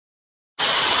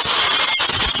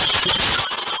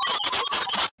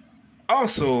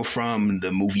Also from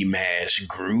the Movie Mash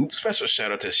group, special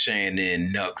shout out to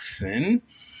Shannon Nuxon,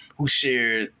 who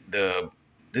shared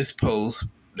this post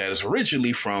that is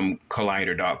originally from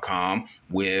Collider.com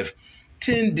with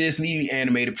 10 Disney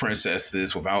animated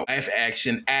princesses without live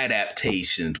action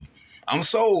adaptations. I'm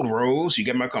sold, Rose. You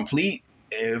got my complete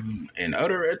and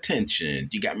utter attention.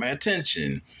 You got my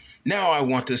attention. Now I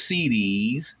want to see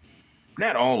these.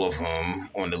 Not all of them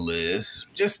on the list,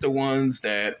 just the ones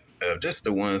that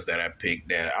I picked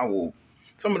that I will.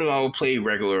 Some of them I will pay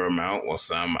regular amount, or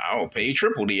some I will pay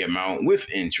triple the amount with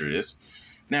interest.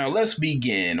 Now let's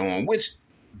begin on which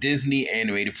Disney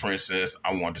animated princess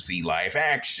I want to see live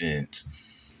actions.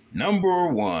 Number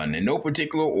 1, in no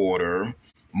particular order,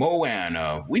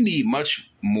 Moana. We need much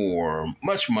more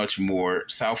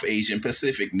South Asian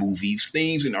Pacific movies,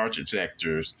 themes, and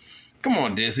architectures. Come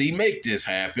on, Disney, make this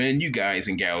happen. You guys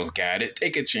and gals got it.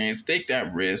 Take a chance, take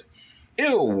that risk.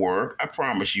 It'll work. I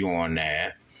promise you on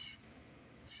that.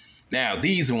 Now,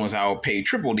 these are ones I'll pay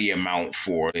triple the amount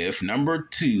for. If number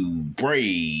 2,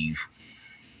 Brave,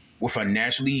 with a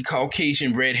naturally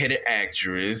Caucasian redheaded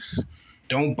actress.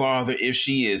 Don't bother if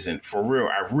she isn't. For real,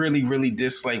 I really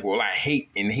dislike, I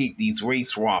hate these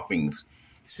race swappings.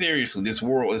 Seriously, this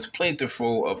world is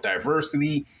plentiful of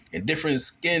diversity and different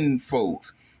skin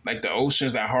folks, like the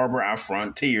oceans that harbor our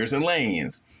frontiers and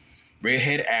lands.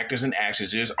 Redhead actors and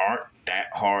actresses aren't that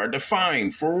hard to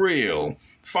find, for real.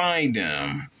 Find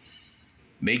them.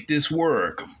 Make this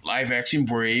work. Live action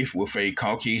Brave with a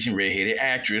Caucasian redheaded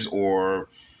actress, or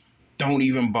don't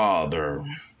even bother.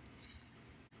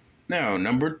 Now,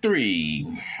 number 3,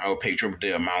 I'll pay triple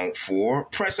the amount for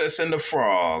Princess and the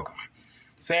Frog.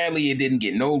 Sadly, it didn't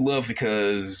get no love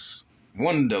because,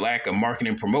 one, the lack of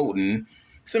marketing and promoting,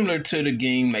 similar to the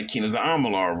game like Kingdoms of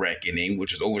Amalur Reckoning,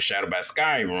 which is overshadowed by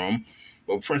Skyrim.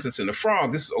 But Princess and the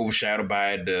Frog, this is overshadowed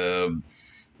by the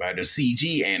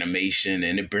CG animation,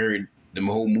 and it buried the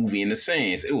whole movie in the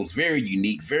sands. It was very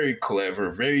unique, very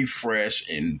clever, very fresh,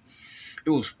 and it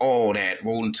was all that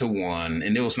rolled into one.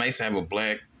 And it was nice to have a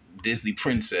black Disney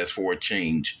princess for a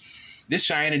change. This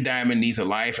shining diamond needs a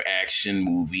live-action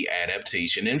movie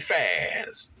adaptation and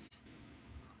fast.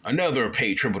 Another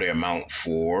pay triple the amount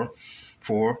for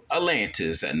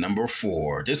Atlantis at number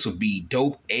 4. This would be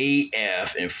dope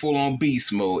AF in full-on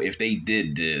beast mode if they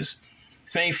did this.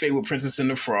 Same fate with Princess and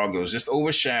the Frog. It was just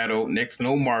overshadowed, next to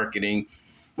no marketing,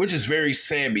 which is very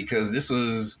sad because this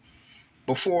was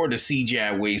before the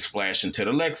CGI wave splashed into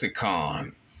the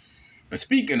lexicon. And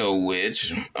speaking of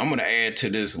which, I'm going to add to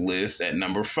this list at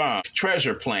number 5,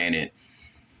 Treasure Planet,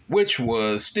 which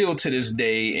was still to this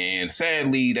day, and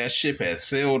sadly, that ship has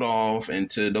sailed off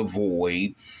into the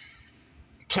void.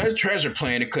 Treasure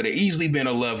Planet could have easily been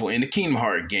a level in the Kingdom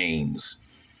Hearts games.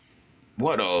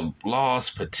 What a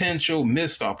lost potential,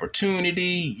 missed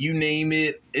opportunity, you name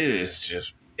it. It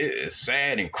is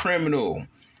sad and criminal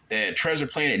that Treasure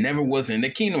Planet never was in the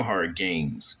Kingdom Hearts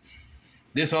games.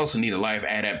 This also need a live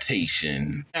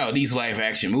adaptation. Now, these live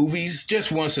action movies,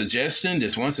 just one suggestion,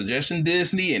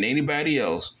 Disney and anybody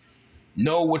else.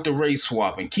 Know what the race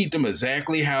swap and keep them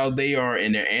exactly how they are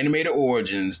in their animated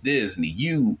origins. Disney,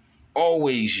 you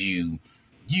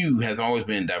has always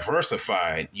been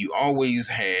diversified. You always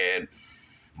had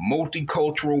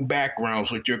multicultural backgrounds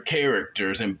with your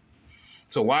characters, and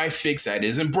so why fix that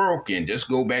isn't broken? Just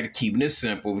go back to keeping it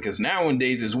simple, because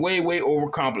nowadays it's way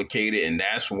overcomplicated, and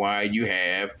that's why you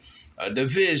have a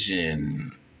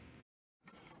division.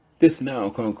 This now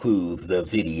concludes the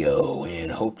video,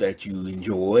 and hope that you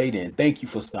enjoyed, and thank you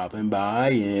for stopping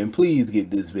by, and please give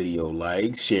this video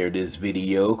likes, share this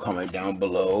video, comment down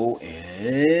below,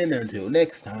 and until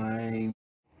next time,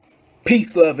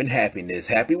 peace, love, and happiness.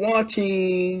 Happy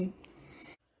watching!